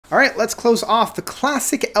All right, let's close off the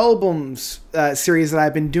classic albums series that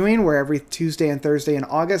I've been doing, where every Tuesday and Thursday in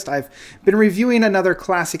August I've been reviewing another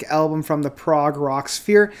classic album from the prog rock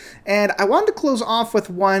sphere. And I wanted to close off with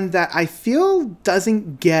one that I feel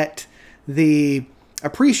doesn't get the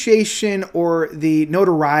appreciation or the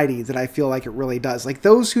notoriety that I feel like it really does. Like,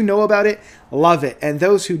 those who know about it love it, and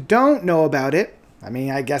those who don't know about it, I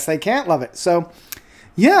mean, I guess they can't love it. So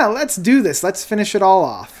yeah, let's do this. Let's finish it all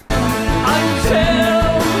off.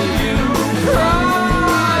 Until you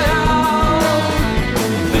cry out,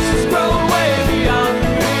 this is grow way beyond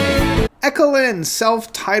me. Echolyn's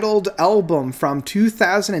self-titled album from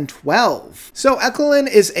 2012. So Echolyn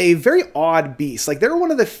is a very odd beast. Like, they're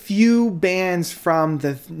one of the few bands from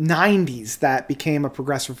the 90s that became a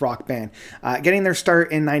progressive rock band. Getting their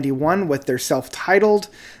start in 91 with their self-titled,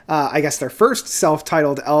 I guess their first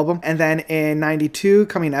self-titled album, and then in 92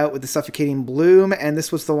 coming out with The Suffocating Bloom, and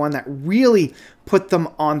this was the one that really put them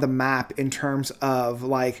on the map in terms of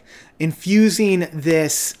like infusing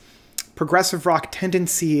this progressive rock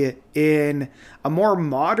tendency in a more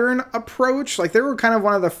modern approach. Like, they were kind of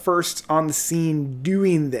one of the first on the scene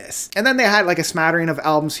doing this. And then they had like a smattering of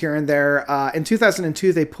albums here and there. In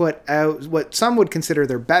 2002, they put out what some would consider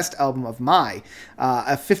their best album of a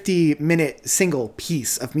 50-minute single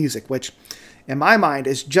piece of music, which in my mind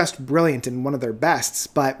is just brilliant and one of their bests.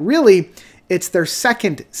 But really, it's their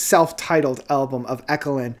second self-titled album of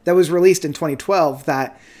Echolyn that was released in 2012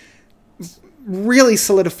 that really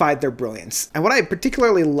solidified their brilliance. And what I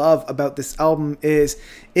particularly love about this album is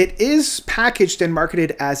it is packaged and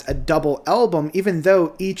marketed as a double album, even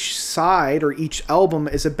though each side or each album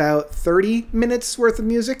is about 30 minutes worth of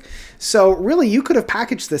music. So really, you could have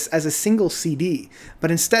packaged this as a single CD,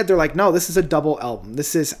 but instead they're like, no, this is a double album.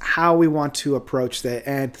 This is how we want to approach that.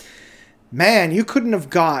 And man, you couldn't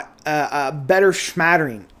have got a better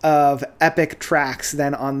smattering of epic tracks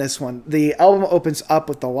than on this one. The album opens up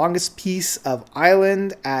with the longest piece of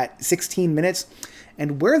Island at 16 minutes,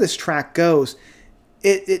 and where this track goes,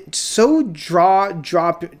 it's so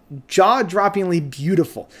jaw-droppingly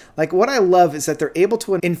beautiful. Like, what I love is that they're able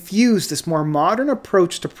to infuse this more modern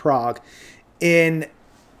approach to prog in,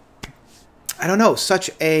 I don't know,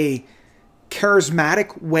 such a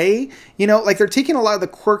charismatic way. You know, like, they're taking a lot of the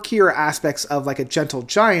quirkier aspects of like a Gentle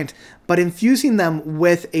Giant, but infusing them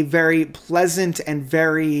with a very pleasant and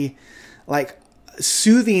very like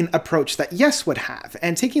soothing approach that Yes would have,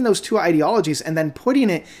 and taking those two ideologies and then putting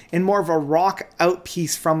it in more of a rock out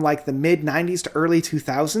piece from like the mid 90s to early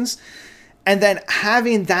 2000s. And then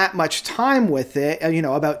having that much time with it, you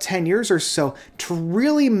know, about 10 years or so, to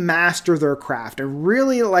really master their craft and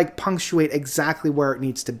really like punctuate exactly where it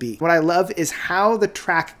needs to be. What I love is how the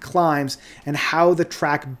track climbs and how the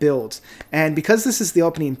track builds. And because this is the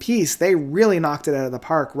opening piece, they really knocked it out of the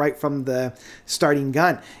park right from the starting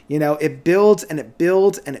gun. You know, it builds and it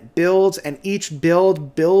builds and it builds, and each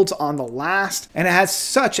build builds on the last. And it has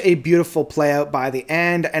such a beautiful play out by the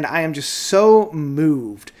end, and I am just so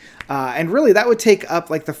moved. And really, that would take up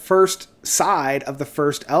like the first side of the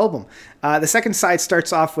first album. The second side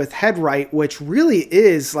starts off with Head Right, which really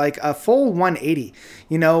is like a full 180,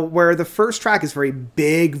 you know, where the first track is very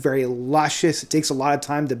big, very luscious. It takes a lot of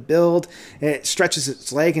time to build. It stretches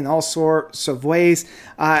its leg in all sorts of ways.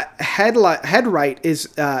 Head Right is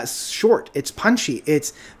short. It's punchy.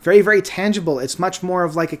 It's very, very tangible. It's much more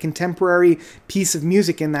of like a contemporary piece of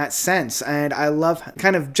music in that sense. And I love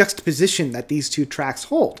kind of juxtaposition that these two tracks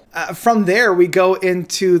hold. From there, we go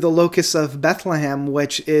into The Locust of Bethlehem,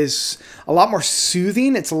 which is a lot more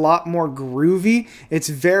soothing. It's a lot more groovy. It's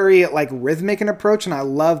very like rhythmic in approach, and I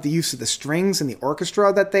love the use of the strings and the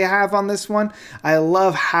orchestra that they have on this one. I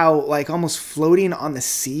love how like almost floating on the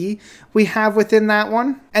sea we have within that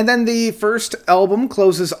one. And then the first album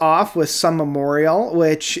closes off with Some Memorial,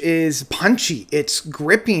 which is punchy. It's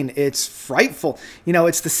gripping. It's frightful. You know,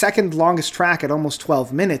 it's the second longest track at almost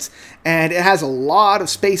 12 minutes, and it has a lot of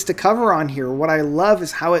space to cover on here. What I love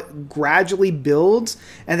is how it gradually builds,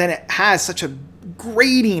 and then it has such a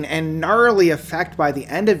grating and gnarly effect by the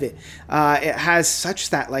end of it. It has such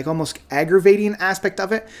that like almost aggravating aspect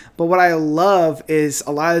of it, but what I love is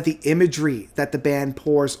a lot of the imagery that the band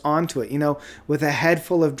pours onto it. You know, with a head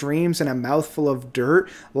full of dreams and a mouth full of dirt,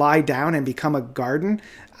 lie down and become a garden.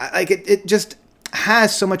 Like, it just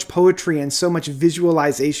has so much poetry and so much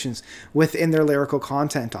visualizations within their lyrical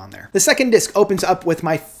content on there. The second disc opens up with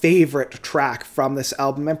my favorite track from this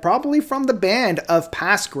album, and probably from the band, of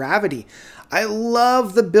Past Gravity. I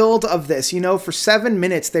love the build of this. You know, for 7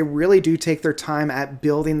 minutes, they really do take their time at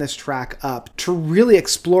building this track up to really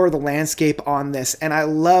explore the landscape on this. And I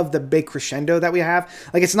love the big crescendo that we have.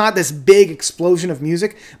 Like, it's not this big explosion of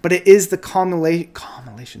music, but it is the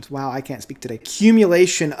accumulations. Wow, I can't speak today.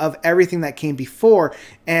 Accumulation of everything that came before.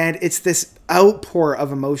 And it's this outpour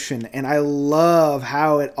of emotion. And I love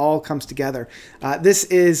how it all comes together. This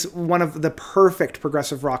is one of the perfect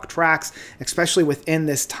progressive rock tracks, especially within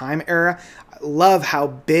this time era. I love how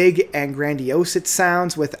big and grandiose it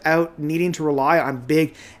sounds without needing to rely on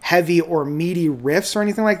big, heavy, or meaty riffs or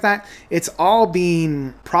anything like that. It's all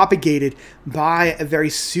being propagated by a very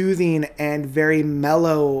soothing and very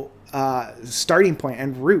mellow starting point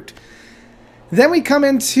and root. Then we come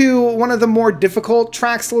into one of the more difficult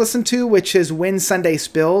tracks to listen to, which is When Sunday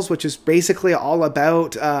Spills, which is basically all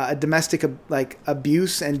about domestic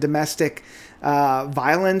abuse and domestic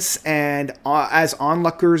violence, and as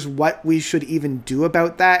onlookers, what we should even do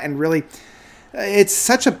about that. And really, it's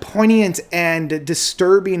such a poignant and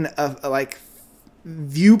disturbing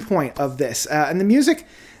viewpoint of this, and the music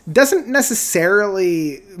doesn't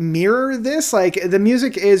necessarily mirror this. Like, the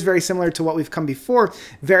music is very similar to what we've come before,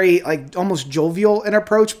 very like almost jovial in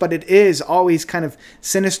approach, but it is always kind of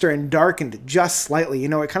sinister and darkened just slightly. You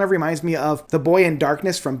know, it kind of reminds me of The Boy in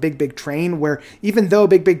Darkness from Big Big Train, where even though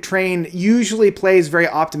Big Big Train usually plays very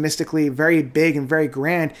optimistically, very big and very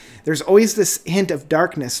grand, there's always this hint of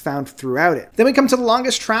darkness found throughout it. Then we come to the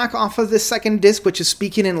longest track off of this second disc, which is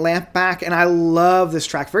Speaking in Lampback, and I love this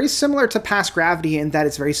track. Very similar to Past Gravity in that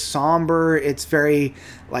it's very somber, it's very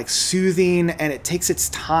like soothing, and it takes its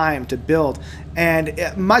time to build. And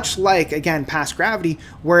much like, again, Past Gravity,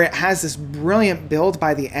 where it has this brilliant build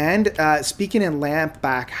by the end, Speaking in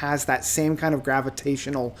Lampback has that same kind of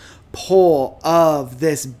gravitational pull of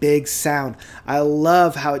this big sound. I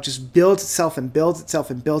love how it just builds itself and builds itself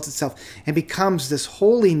and builds itself and becomes this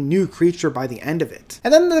wholly new creature by the end of it.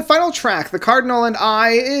 And then the final track, The Cardinal and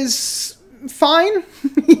I, is fine,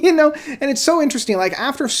 you know, and it's so interesting. Like,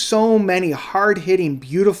 after so many hard-hitting,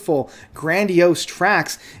 beautiful, grandiose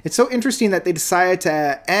tracks, it's so interesting that they decided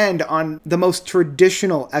to end on the most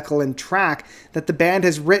traditional Echolyn track that the band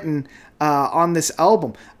has written on this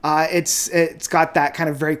album. It's got that kind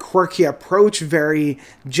of very quirky approach, very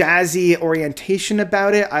jazzy orientation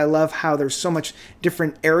about it. I love how there's so much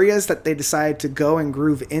different areas that they decide to go and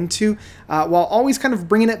groove into, while always kind of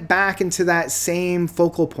bringing it back into that same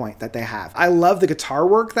focal point that they have. I love the guitar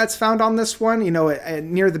work that's found on this one. You know,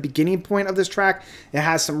 near the beginning point of this track, it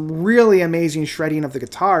has some really amazing shredding of the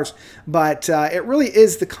guitars, but it really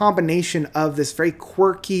is the combination of this very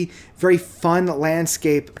quirky, very fun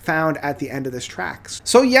landscape found at the end of this track.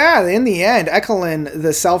 So yeah, in the end, Echolyn,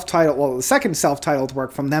 the second self-titled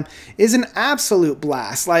work from them, is an absolute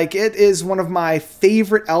blast. Like, it is one of my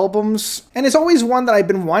favorite albums, and it's always one that I've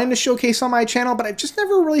been wanting to showcase on my channel, but I've just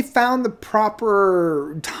never really found the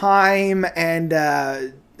proper time and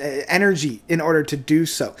energy in order to do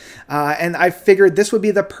so. And I figured this would be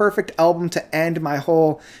the perfect album to end my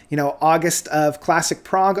whole, you know, August of classic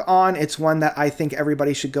prog on. It's one that I think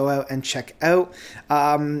everybody should go out and check out.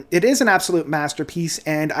 It is an absolute masterpiece,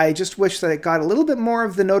 and I just wish that it got a little bit more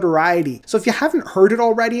of the notoriety. So if you haven't heard it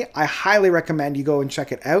already, I highly recommend you go and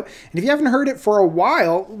check it out. And if you haven't heard it for a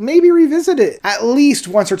while, maybe revisit it. At least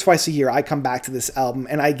once or twice a year, I come back to this album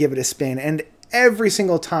and I give it a spin, and every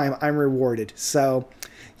single time I'm rewarded. So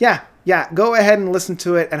yeah, go ahead and listen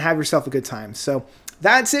to it and have yourself a good time. So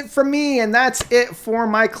that's it from me, and that's it for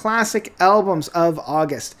my classic albums of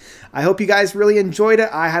August. I hope you guys really enjoyed it.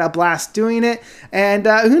 I had a blast doing it, and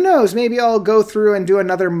who knows, maybe I'll go through and do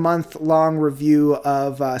another month-long review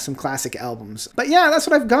of some classic albums. But yeah, that's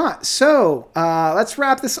what I've got. So let's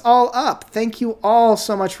wrap this all up. Thank you all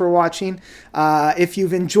so much for watching. If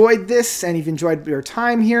you've enjoyed this and you've enjoyed your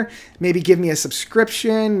time here, maybe give me a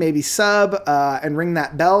subscription, maybe sub, and ring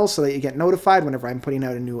that bell so that you get notified whenever I'm putting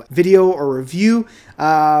out a new video or review.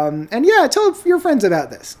 And yeah, tell your friends about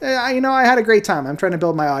this. You know, I had a great time. I'm trying to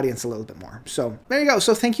build my audience a little bit more. So there you go.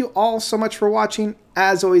 So thank you all so much for watching.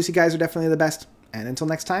 As always, you guys are definitely the best. And until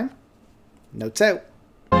next time, notes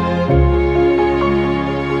out.